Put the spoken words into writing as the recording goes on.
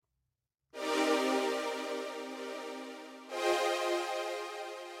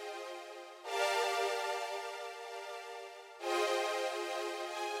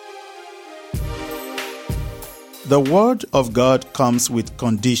The Word of God comes with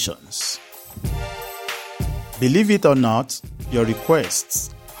conditions. Believe it or not, your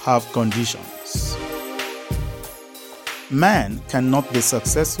requests have conditions. Man cannot be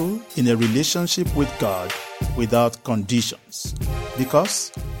successful in a relationship with God without conditions,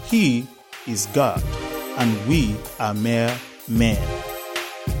 because He is God and we are mere men.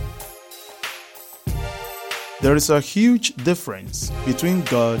 There is a huge difference between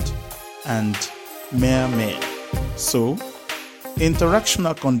God and mere men. So,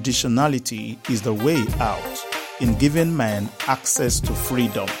 interactional conditionality is the way out in giving man access to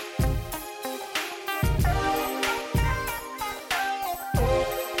freedom.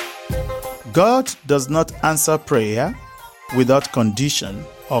 God does not answer prayer without condition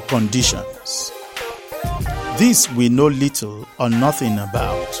or conditions. This we know little or nothing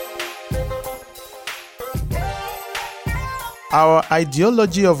about. Our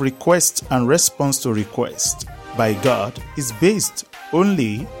ideology of request and response to request by God is based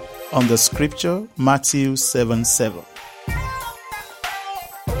only on the scripture Matthew 7:7.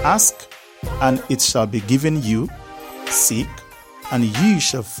 Ask, and it shall be given you. Seek, and ye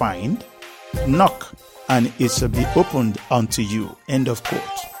shall find. Knock, and it shall be opened unto you. End of quote.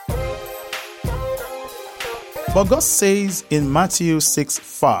 But God says in Matthew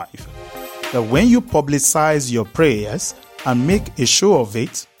 6:5 that when you publicize your prayers and make a show of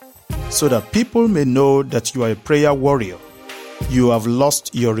it, so that people may know that you are a prayer warrior, you have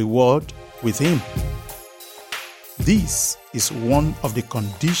lost your reward with Him. This is one of the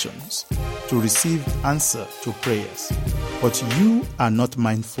conditions to receive answer to prayers, but you are not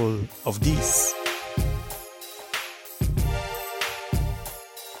mindful of this.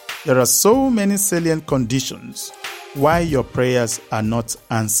 There are so many salient conditions why your prayers are not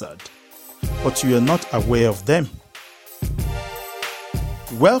answered, but you are not aware of them.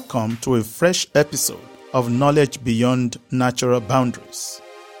 Welcome to a fresh episode of Knowledge Beyond Natural Boundaries.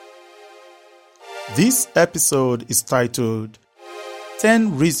 This episode is titled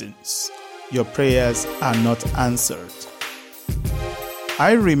 10 Reasons Your Prayers Are Not Answered.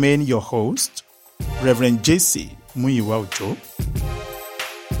 I remain your host, Reverend J.C. Muyiwa Ojo.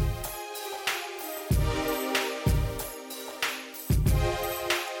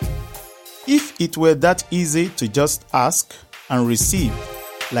 If it were that easy to just ask and receive,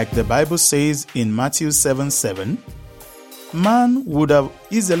 like the Bible says in Matthew 7:7, man would have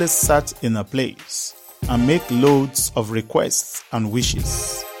easily sat in a place and make loads of requests and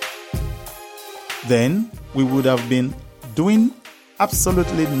wishes. Then we would have been doing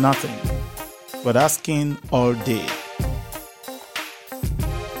absolutely nothing but asking all day.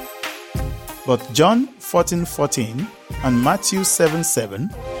 But John 14:14 and Matthew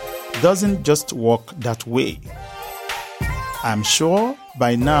 7:7 doesn't just work that way. I'm sure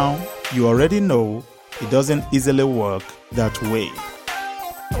by now you already know it doesn't easily work that way,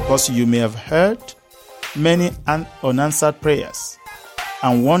 because you may have heard many unanswered prayers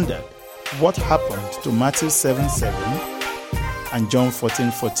and wondered what happened to Matthew 7:7 and John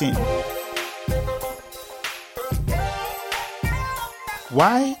 14:14.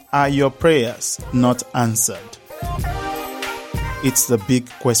 Why are your prayers not answered? It's the big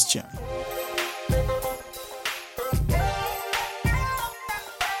question.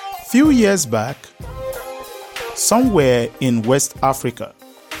 Few years back, somewhere in West Africa,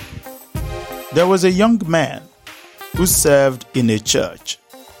 there was a young man who served in a church.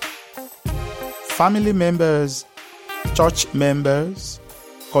 Family members, church members,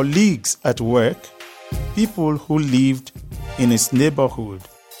 colleagues at work, people who lived in his neighborhood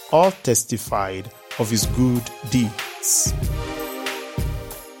all testified of his good deeds.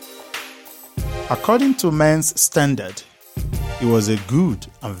 According to man's standard, he was a good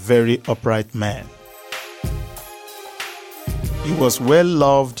and very upright man. He was well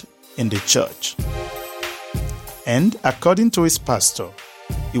loved in the church. And according to his pastor,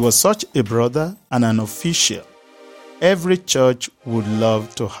 he was such a brother and an official every church would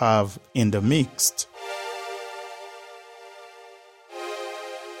love to have in the mix.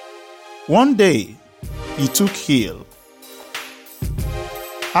 One day, he took ill.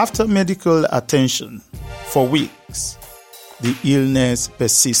 After medical attention for weeks, the illness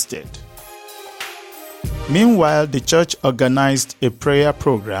persisted. Meanwhile, the church organized a prayer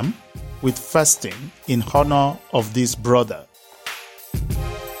program with fasting in honor of this brother.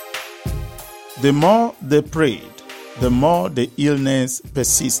 The more they prayed, the more the illness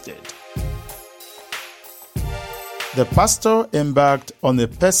persisted. The pastor embarked on a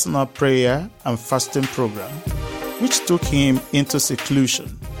personal prayer and fasting program, which took him into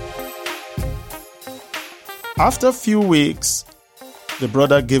seclusion. After a few weeks, the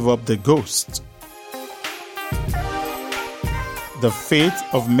brother gave up the ghost. the faith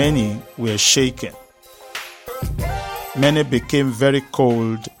of many were shaken. Many became very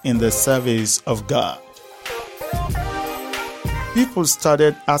cold in the service of God. People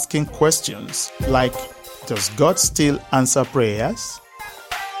started asking questions like, does God still answer prayers?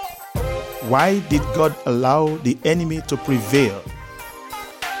 Why did God allow the enemy to prevail?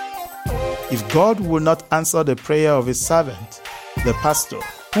 If God will not answer the prayer of his servant, the pastor,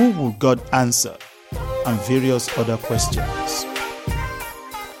 who will God answer? And various other questions.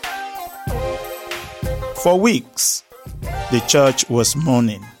 For weeks, the church was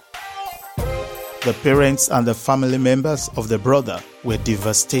mourning. The parents and the family members of the brother were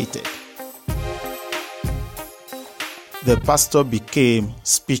devastated. The pastor became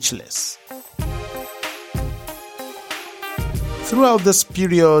speechless. Throughout this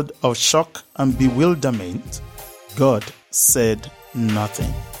period of shock and bewilderment, God said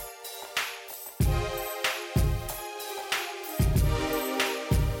nothing.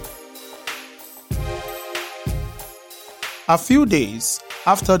 A few days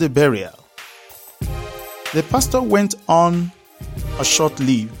after the burial, the pastor went on a short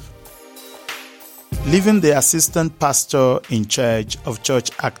leave, leaving the assistant pastor in charge of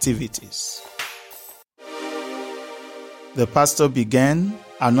church activities. The pastor began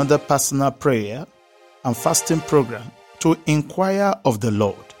another personal prayer and fasting program to inquire of the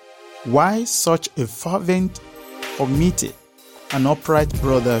Lord why such a fervent, committed, and upright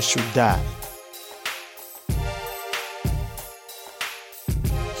brother should die.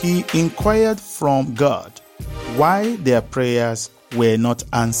 He inquired from God why their prayers were not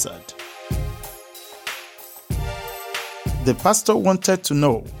answered. The pastor wanted to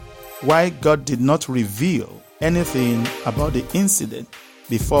know why God did not reveal anything about the incident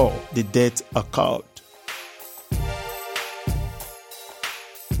before the death occurred.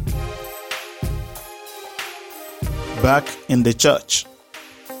 Back in the church,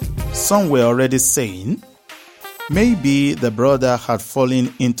 some were already saying, maybe the brother had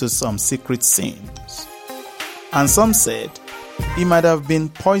fallen into some secret sins. And some said he might have been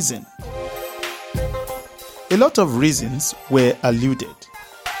poisoned. A lot of reasons were alluded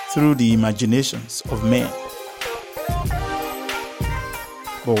through the imaginations of men.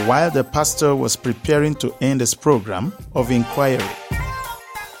 But while the pastor was preparing to end his program of inquiry,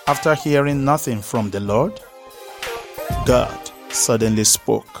 after hearing nothing from the Lord, God suddenly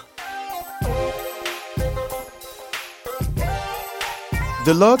spoke.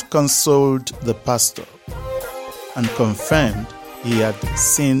 The Lord consoled the pastor and confirmed he had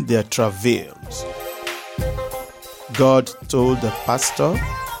seen their travails. God told the pastor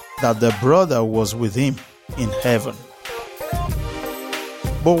that the brother was with him in heaven.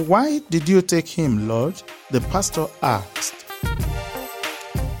 But why did you take him, Lord? The pastor asked.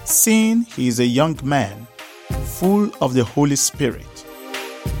 Seeing he is a young man, full of the Holy Spirit.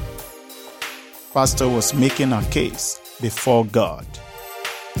 Pastor was making a case before God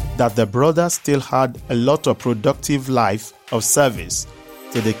that the brother still had a lot of productive life of service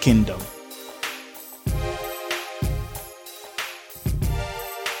to the kingdom.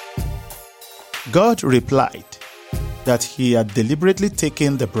 God replied that he had deliberately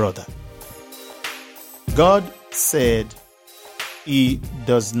taken the brother. God said he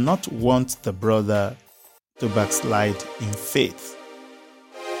does not want the brother to backslide in faith.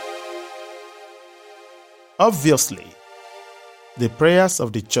 Obviously, the prayers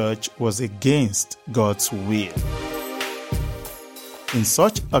of the church was against God's will. In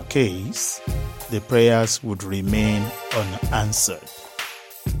such a case, the prayers would remain unanswered.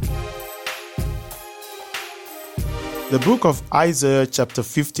 The book of Isaiah chapter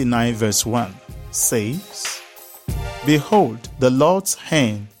 59 verse 1 says, Behold, the Lord's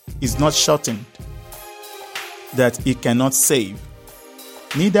hand is not shortened, that he cannot save,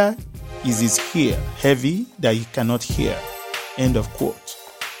 neither is his ear heavy that he cannot hear. End of quote.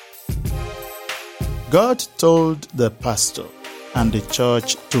 God told the pastor and the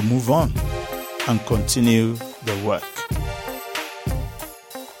church to move on and continue the work.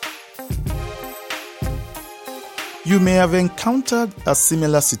 You may have encountered a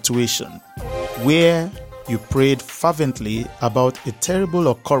similar situation where you prayed fervently about a terrible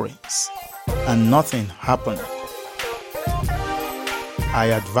occurrence and nothing happened.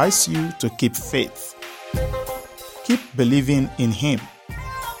 I advise you to keep faith. Keep believing in Him.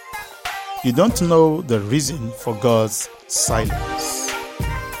 You don't know the reason for God's silence.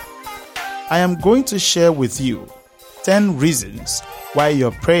 I am going to share with you 10 reasons why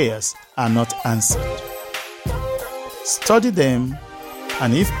your prayers are not answered. Study them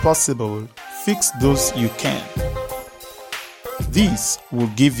and, if possible, fix those you can. This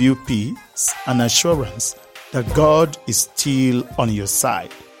will give you peace and assurance that God is still on your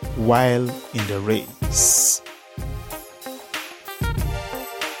side while in the race.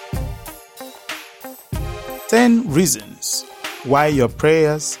 10 reasons why your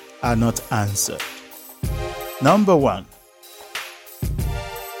prayers are not answered. Number 1.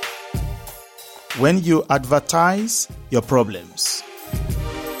 When you advertise your problems.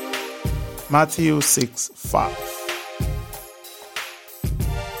 Matthew 6:5.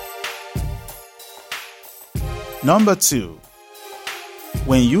 Number 2.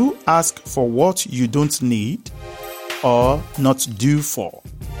 When you ask for what you don't need or not due for.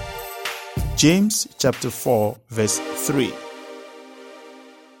 James chapter 4 verse 3.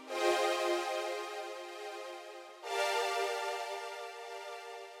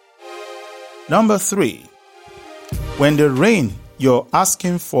 Number 3. When the rain you're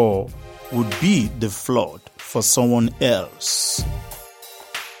asking for would be the flood for someone else.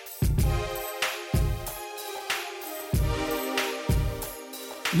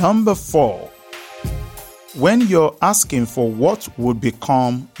 Number 4. When you're asking for what would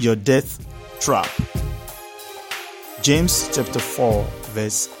become your death trap. James chapter 4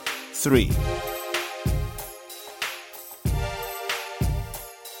 verse 3.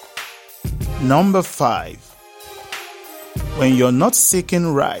 Number 5. When you're not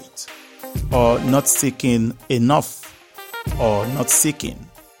seeking right, or not seeking enough, or not seeking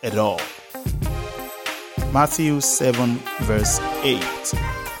at all. Matthew 7 verse 8.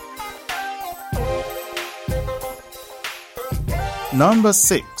 Number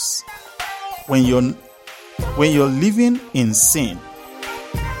 6. When you're living in sin.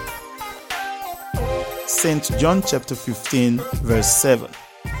 St. John chapter 15 verse 7.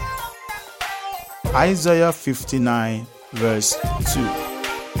 Isaiah 59 verse 2.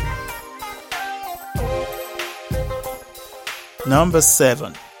 Number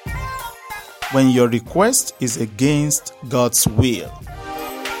 7. When your request is against God's will.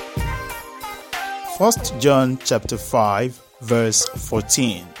 1 John chapter 5 verse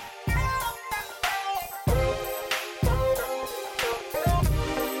 14.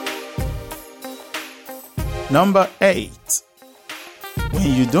 Number 8.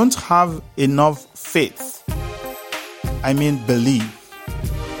 When you don't have enough faith, believe.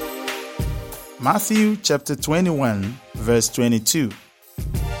 Matthew chapter 21 verse 22.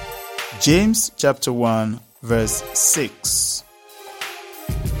 James chapter 1 verse 6.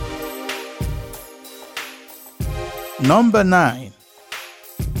 Number 9.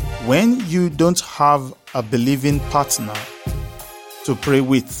 When you don't have a believing partner to pray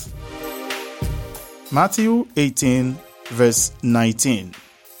with. Matthew 18 verse 19.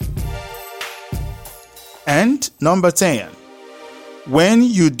 And number 10. When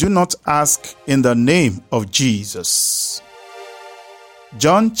you do not ask in the name of Jesus.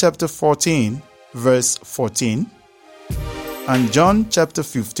 John chapter 14 verse 14 and John chapter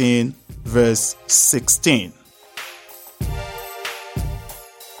 15 verse 16.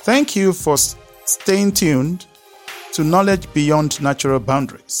 Thank you for staying tuned to Knowledge Beyond Natural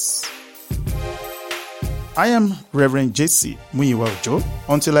Boundaries. I am Reverend J.C. Muyiwa Ojo.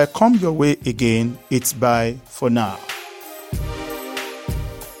 Until I come your way again, it's bye for now.